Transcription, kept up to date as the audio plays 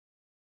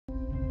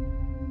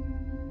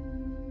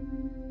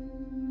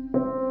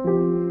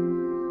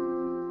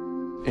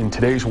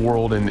today's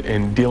world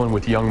and dealing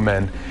with young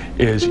men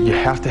is you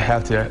have to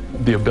have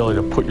the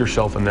ability to put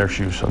yourself in their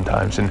shoes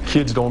sometimes. And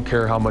kids don't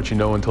care how much you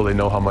know until they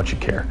know how much you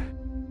care.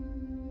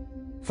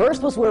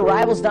 First was where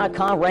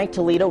Rivals.com ranked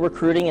Toledo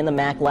recruiting in the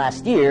MAC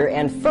last year,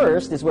 and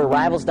first is where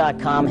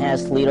Rivals.com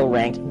has Toledo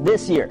ranked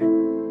this year.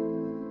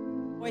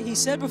 He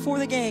said before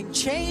the game,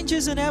 change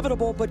is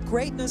inevitable, but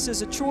greatness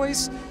is a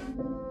choice.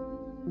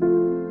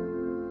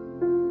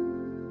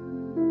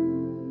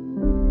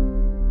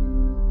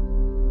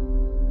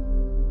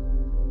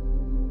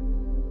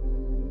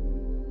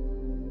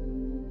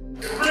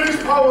 The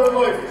greatest power in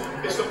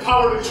life is the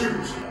power to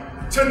choose.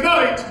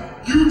 Tonight,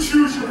 you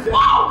choose your day.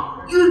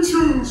 You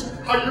choose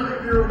how you're going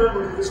to be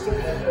remembered in this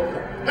football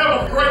program.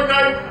 Have a great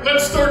night.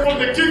 Let's start from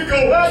the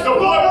get-go. The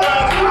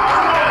bloodbath.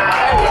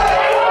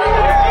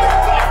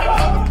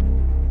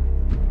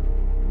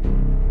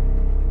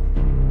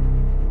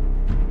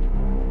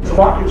 The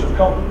Rockets are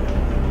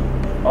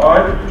coming. All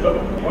right?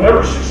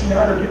 Whenever 69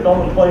 are getting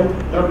on the plane,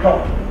 they're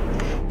coming.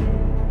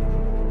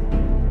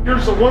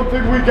 Here's the one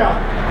thing we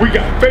got. We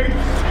got faith,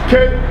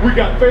 okay? We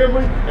got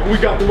family, and we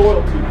got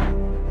loyalty.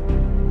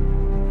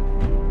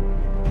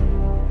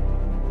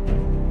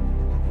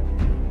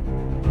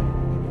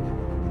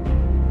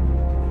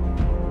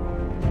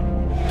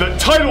 The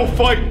title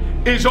fight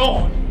is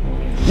on.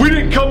 We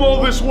didn't come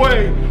all this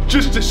way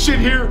just to sit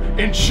here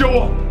and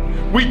show up.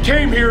 We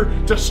came here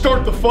to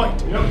start the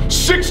fight.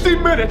 60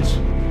 minutes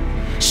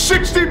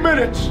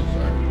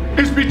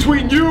is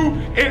between you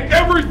and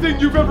everything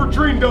you've ever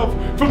dreamed of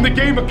from the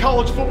game of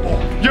college football.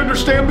 You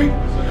understand me?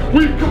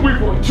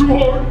 We've worked too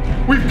hard.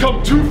 We've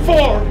come too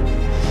far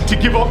to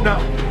give up now.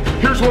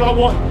 Here's what I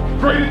want.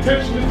 Great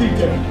attention to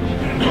detail.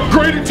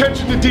 Great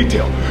attention to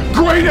detail.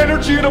 Great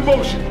energy and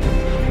emotion.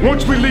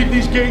 Once we leave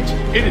these gates,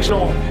 it is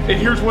on. And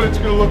here's what it's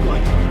going to look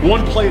like.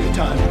 One play at a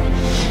time.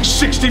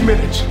 60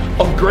 minutes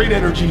of great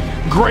energy,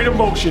 great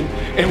emotion,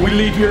 and we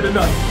leave here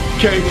tonight,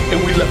 okay?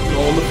 And we left it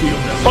all on the field.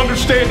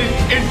 Understand it,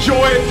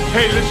 enjoy it.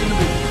 Hey, listen to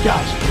me.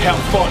 Guys, have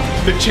fun.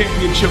 The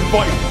championship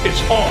fight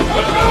is on.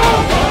 Let's go.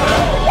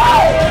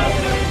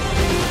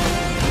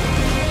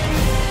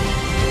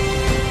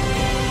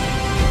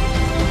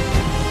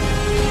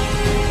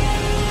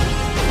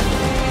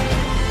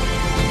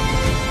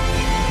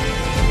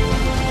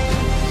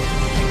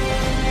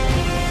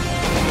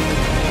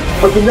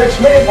 But the next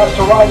man has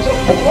to rise up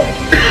and play.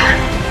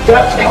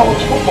 That's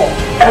college football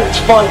at its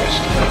finest.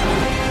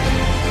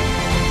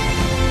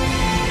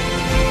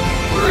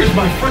 Where is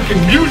my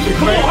freaking music,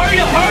 man? Come on,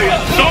 hurry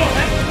up! So,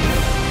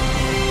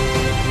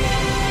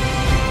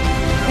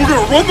 we're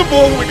going to run the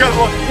ball when we got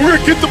to run. We're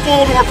going to get the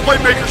ball to our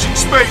playmakers in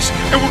space,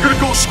 and we're going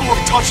to go score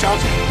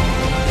touchdowns.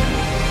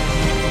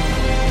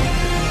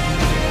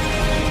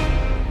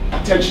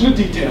 Attention to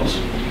details.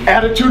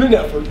 Attitude and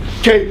effort,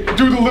 okay?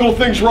 Do the little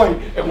things right,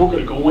 and we're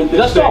gonna go win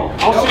this thing.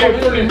 I'll see you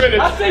in 30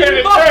 minutes.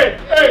 And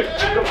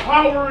hey, the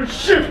power is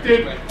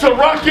shifted to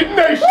Rocket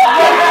Nation.